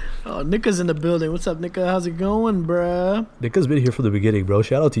 Oh, Nika's in the building. What's up, Nika? How's it going, bruh? Nika's been here from the beginning, bro.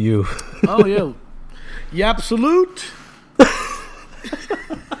 Shout out to you. Oh, yo. Yap salute.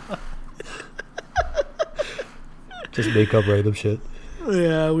 Just make up random shit.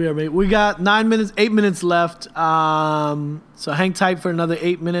 Yeah, we are. We got 8 minutes left. So hang tight for another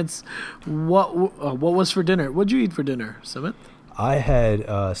 8 minutes. What was for dinner? What'd you eat for dinner, Sumit? I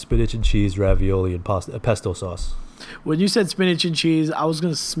had spinach and cheese ravioli and pesto sauce. When you said spinach and cheese, I was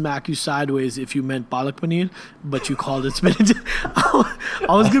going to smack you sideways if you meant palak paneer, but you called it spinach. I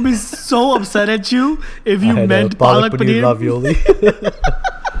was going to be so upset at you if you meant palak paneer. Ravioli.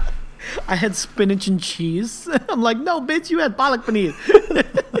 I had spinach and cheese. I'm like, no, bitch, you had palak paneer.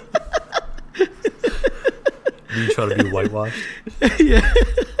 You trying to be whitewashed? Yeah.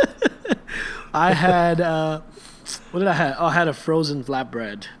 I had, what did I have? Oh, I had a frozen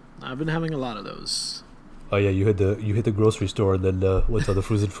flatbread. I've been having a lot of those. Oh yeah, you hit the grocery store and then went to the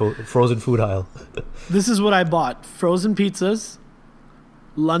frozen food aisle. This is what I bought: frozen pizzas,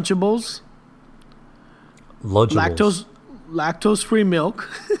 Lunchables, lactose free milk.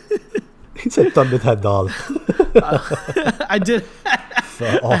 He said "Tamit had dal." I did.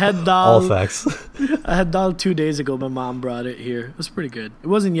 I had dal. All facts. I had dal 2 days ago. My mom brought it here. It was pretty good. It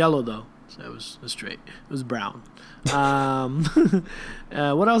wasn't yellow though, so it was straight. It was brown.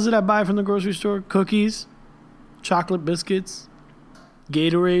 What else did I buy from the grocery store? Cookies, chocolate biscuits,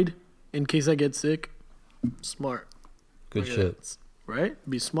 Gatorade in case I get sick. Smart. Good shit. Right?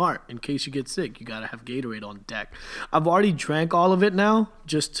 Be smart. In case you get sick, you gotta have Gatorade on deck. I've already drank all of it now,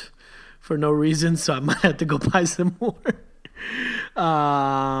 just for no reason, so I might have to go buy some more. You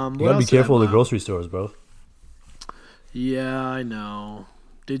gotta be careful in the grocery stores, bro. Yeah, I know.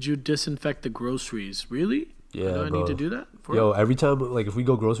 Did you disinfect the groceries? Really? Yeah, do I need to do that? Every time, like, if we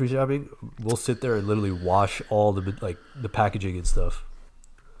go grocery shopping, we'll sit there and literally wash all the packaging and stuff.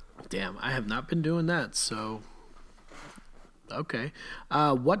 Damn, I have not been doing that, so... Okay.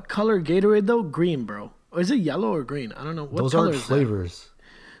 What color Gatorade, though? Green, bro. Or is it yellow or green? I don't know. What Those color aren't is flavors.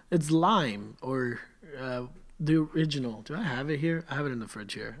 That? It's lime or the original. Do I have it here? I have it in the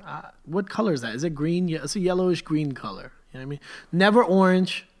fridge here. What color is that? Is it green? Yeah, it's a yellowish green color. You know what I mean? Never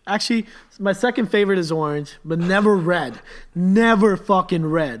orange. Actually, my second favorite is orange, but never red. Never fucking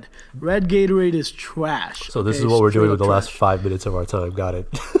red. Red Gatorade is trash. So this is what we're doing with the last 5 minutes of our time. Got it.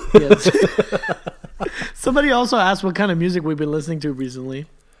 Yes. Somebody also asked what kind of music we've been listening to recently.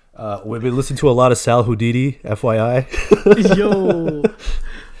 We've been listening to a lot of Sal Houdini, FYI.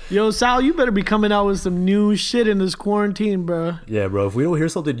 Yo, Sal, you better be coming out with some new shit in this quarantine, bro. Yeah, bro. If we don't hear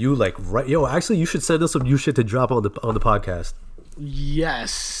something new, like, right, actually, you should send us some new shit to drop on the podcast.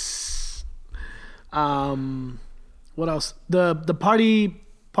 Yes. What else? The Party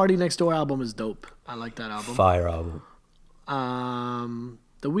Next Door album is dope. I like that album. Fire album.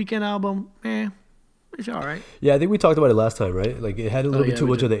 The Weeknd album, it's all right. Yeah, I think we talked about it last time, right? Like, it had a little bit too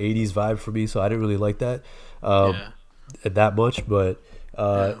much of the 80s vibe for me, so I didn't really like that that much. But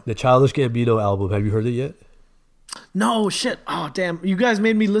the Childish Gambino album, have you heard it yet? No, shit. Oh, damn. You guys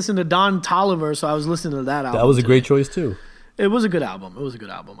made me listen to Don Toliver, so I was listening to that album. That was a great choice, too. It was a good album.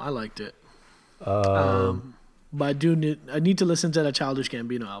 I liked it. But I need to listen to that Childish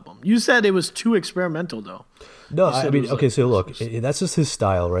Gambino album. You said it was too experimental, though. No, I mean, okay, so look, that's just his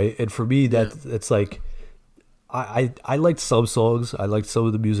style, right? And for me, it's like, I liked some songs. I liked some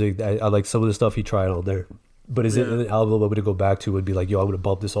of the music. I liked some of the stuff he tried on there. But is it an album I'm going to go back to and be like, yo, I'm going to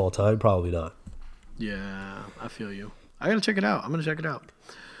bump this all the time? Probably not. Yeah, I feel you. I got to check it out. I'm going to check it out.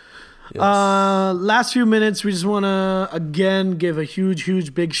 Yes. Last few minutes, we just want to again give a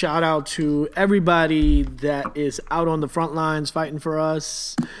huge big shout out to everybody that is out on the front lines fighting for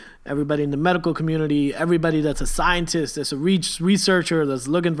us. Everybody in the medical community, everybody that's a scientist, that's a researcher, that's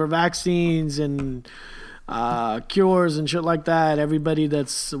looking for vaccines and cures and shit like that. Everybody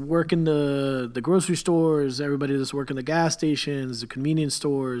that's working the grocery stores, everybody that's working the gas stations, the convenience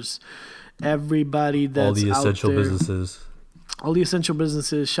stores, everybody that's all the essential out there, businesses. All the essential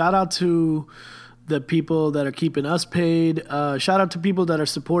businesses. Shout out to the people that are keeping us paid. Shout out to people that are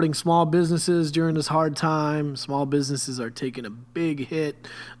supporting small businesses during this hard time. Small businesses are taking a big hit.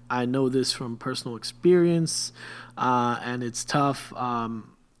 I know this from personal experience, and it's tough. But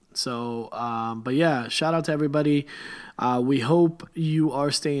yeah, shout out to everybody. We hope you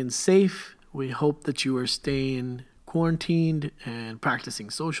are staying safe. We hope that you are staying quarantined and practicing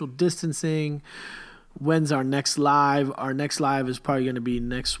social distancing. When's our next live? Our next live is probably going to be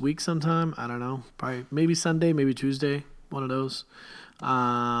next week sometime. I don't know. Probably maybe Sunday, maybe Tuesday. One of those.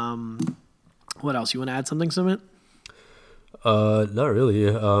 What else? You want to add something, Sumit? Not really.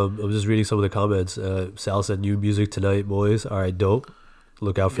 I'm just reading some of the comments. Sal said new music tonight, boys. All right, dope.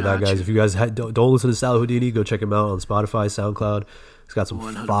 Look out for that, guys. If you guys don't listen to Sal Houdini, go check him out on Spotify, SoundCloud. He's got some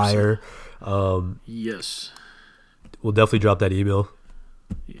 100%. Fire. Yes. We'll definitely drop that email.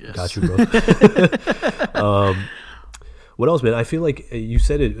 Yes. Got you, bro. What else, man? I feel like you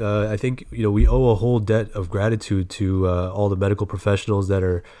said it. I think we owe a whole debt of gratitude to all the medical professionals that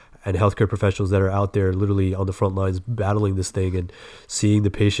are and healthcare professionals that are out there, literally on the front lines, battling this thing and seeing the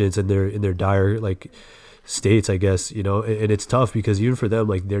patients in their dire states, I guess, and it's tough because even for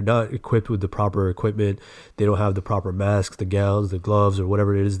them, they're not equipped with the proper equipment. They don't have the proper masks, the gowns, the gloves, or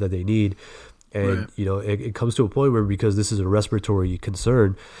whatever it is that they need. And, right. It comes to a point where, because this is a respiratory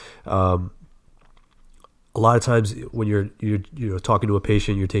concern, a lot of times when you're talking to a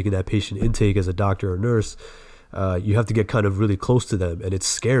patient, you're taking that patient intake as a doctor or nurse, you have to get kind of really close to them. And it's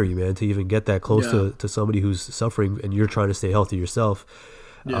scary, man, to even get that close to somebody who's suffering and you're trying to stay healthy yourself.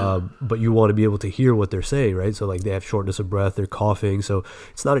 Yeah. But you want to be able to hear what they're saying, right? So they have shortness of breath, they're coughing. So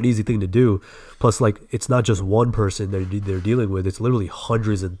it's not an easy thing to do. Plus, it's not just one person they're dealing with. It's literally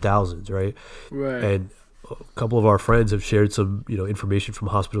hundreds and thousands, right? Right. And a couple of our friends have shared some, information from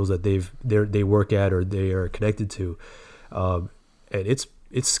hospitals that they work at or they are connected to. And it's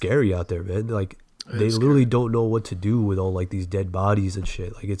scary out there, man. They literally don't know what to do with all these dead bodies and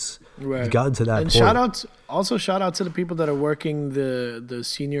shit. It's gotten to that point. And shout out to the people that are working the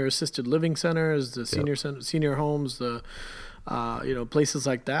senior assisted living centers, the senior homes, the places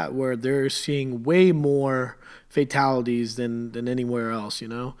like that where they're seeing way more fatalities than anywhere else.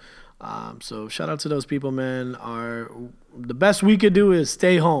 So shout out to those people, man. The best we could do is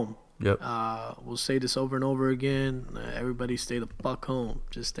stay home. Yep. We'll say this over and over again. Everybody stay the fuck home.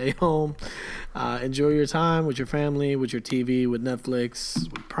 Just stay home. Enjoy your time with your family, with your TV, with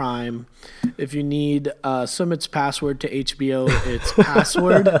Netflix, with Prime. If you need Sumit's password to HBO, it's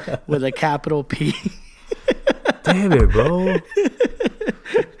password with a capital P. Damn it, bro.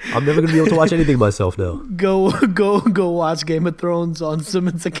 I'm never gonna be able to watch anything myself now. Go watch Game of Thrones on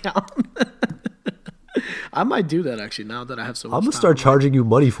Sumit's account. I might do that actually now that I have so much time. I'm going to start charging you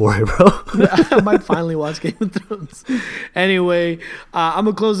money for it, bro. I might finally watch Game of Thrones. Anyway, I'm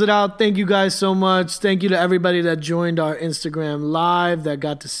going to close it out. Thank you guys so much. Thank you to everybody that joined our Instagram live, that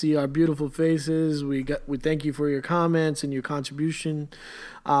got to see our beautiful faces. We thank you for your comments and your contribution.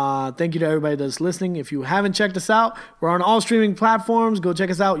 Thank you to everybody that's listening. If you haven't checked us out, we're on all streaming platforms. Go check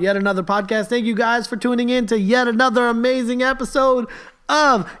us out. Yet another podcast. Thank you guys for tuning in to yet another amazing episode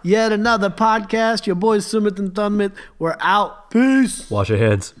of yet another podcast. Your boys Sumit and Thunmit. We're out. Peace. Wash your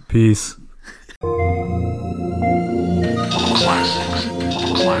hands. Peace.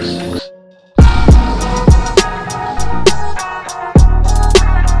 Classics.